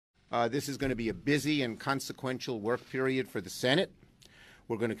This is going to be a busy and consequential work period for the Senate.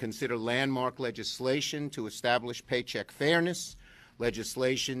 We're going to consider landmark legislation to establish paycheck fairness,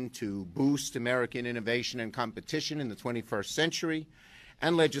 legislation to boost American innovation and competition in the 21st century,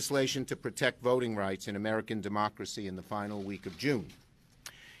 and legislation to protect voting rights in American democracy in the final week of June.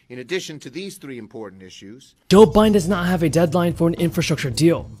 In addition to these three important issues, Joe Biden does not have a deadline for an infrastructure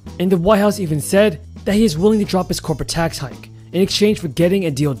deal, and the White House even said that he is willing to drop his corporate tax hike in exchange for getting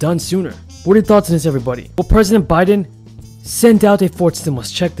a deal done sooner. What are your thoughts on this, everybody? Will President Biden send out a fourth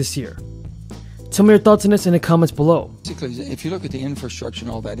stimulus check this year? Tell me your thoughts on this in the comments below. Basically, if you look at the infrastructure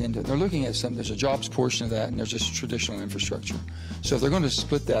and all that into it, they're looking at something. There's a jobs portion of that, and there's just traditional infrastructure. So if they're going to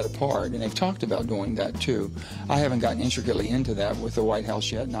split that apart, and they've talked about doing that too. I haven't gotten intricately into that with the White House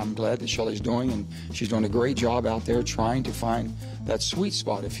yet, and I'm glad that Shelley's doing, and she's doing a great job out there trying to find that sweet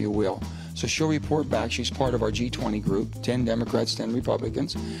spot, if you will. So she'll report back. She's part of our G20 group, 10 Democrats, 10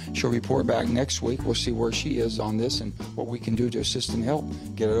 Republicans. She'll report back next week. We'll see where she is on this and what we can do to assist and help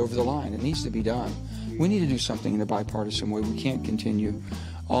get it over the line. It needs to be done. We need to do something in a bipartisan way. We can't continue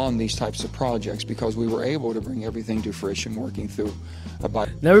on these types of projects because we were able to bring everything to fruition working through a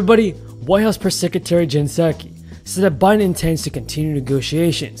Now everybody, White House Press Secretary Jen Psaki said that Biden intends to continue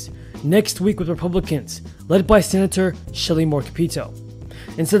negotiations next week with Republicans, led by Senator Shelley Moore Capito,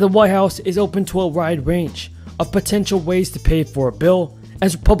 and said the White House is open to a wide range of potential ways to pay for a bill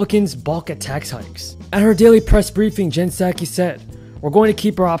as Republicans balk at tax hikes. At her daily press briefing, Jen Psaki said, "We're going to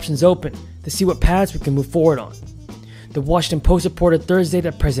keep our options open to see what paths we can move forward on." The Washington Post reported Thursday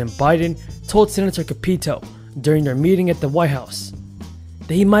that President Biden told Senator Capito during their meeting at the White House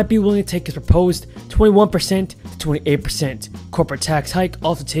that he might be willing to take his proposed 21% to 28% corporate tax hike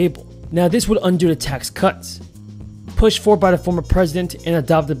off the table. Now this would undo the tax cuts pushed for by the former president and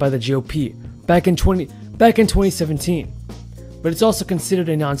adopted by the GOP back in 2017, but it's also considered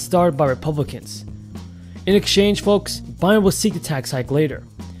a non-starter by Republicans. In exchange, folks, Biden will seek the tax hike later,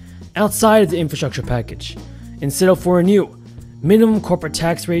 outside of the infrastructure package, and settle for a new minimum corporate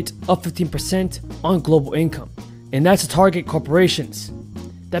tax rate of 15% on global income, and that's to target corporations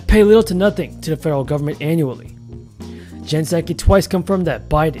that pay little to nothing to the federal government annually. Jen Psaki twice confirmed that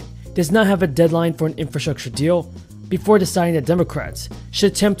Biden does not have a deadline for an infrastructure deal before deciding that Democrats should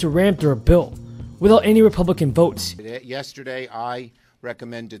attempt to ram through a bill without any Republican votes. Yesterday, I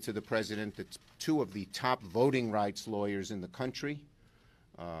recommended to the president that two of the top voting rights lawyers in the country,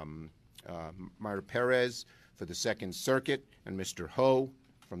 Myra Perez for the Second Circuit and Mr. Ho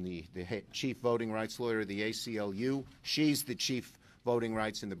from the chief voting rights lawyer of the ACLU. She's the chief voting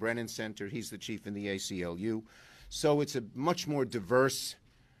rights in the Brennan Center. He's the chief in the ACLU. So it's a much more diverse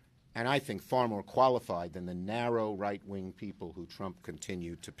and I think far more qualified than the narrow right-wing people who Trump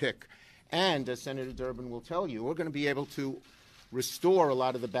continued to pick. And as Senator Durbin will tell you, we're going to be able to restore a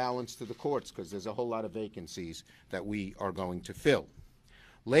lot of the balance to the courts because there's a whole lot of vacancies that we are going to fill.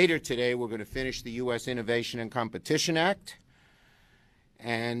 Later today, we're going to finish the U.S. Innovation and Competition Act,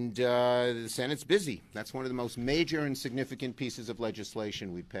 and the Senate's busy. That's one of the most major and significant pieces of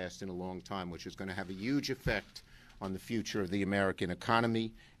legislation we've passed in a long time, which is going to have a huge effect on the future of the American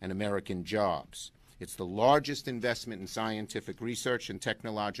economy and American jobs. It's the largest investment in scientific research and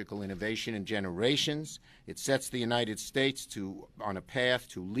technological innovation in generations. It sets the United States on a path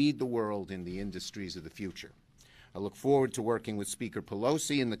to lead the world in the industries of the future. I look forward to working with Speaker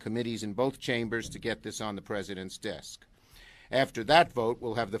Pelosi and the committees in both chambers to get this on the President's desk. After that vote,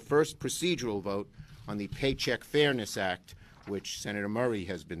 we'll have the first procedural vote on the Paycheck Fairness Act, which Senator Murray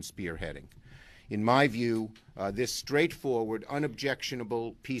has been spearheading. In my view, this straightforward,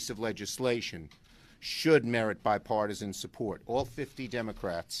 unobjectionable piece of legislation should merit bipartisan support. All 50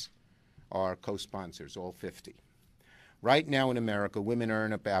 Democrats are co-sponsors, all 50. Right now in America, women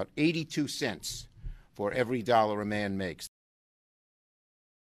earn about 82 cents for every dollar a man makes.